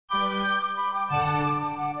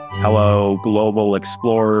Hello, global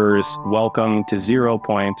explorers. Welcome to Zero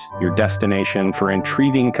Point, your destination for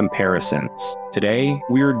intriguing comparisons. Today,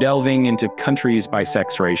 we're delving into countries by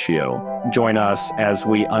sex ratio. Join us as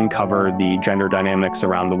we uncover the gender dynamics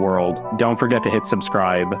around the world. Don't forget to hit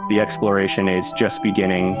subscribe. The exploration is just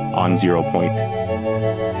beginning on Zero Point.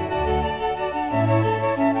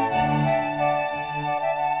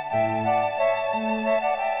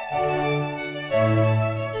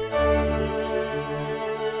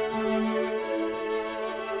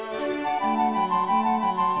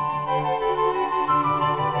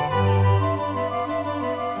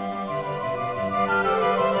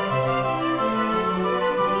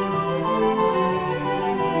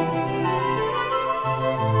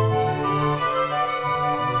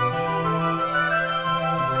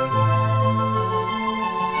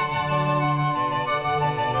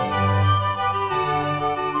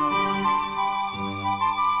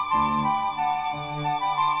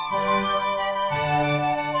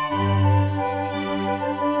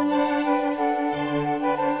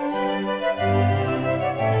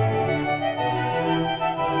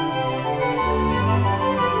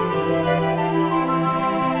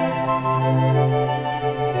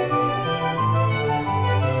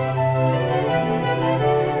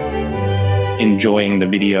 Enjoying the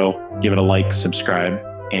video, give it a like, subscribe,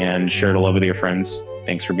 and share it all with your friends.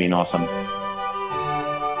 Thanks for being awesome.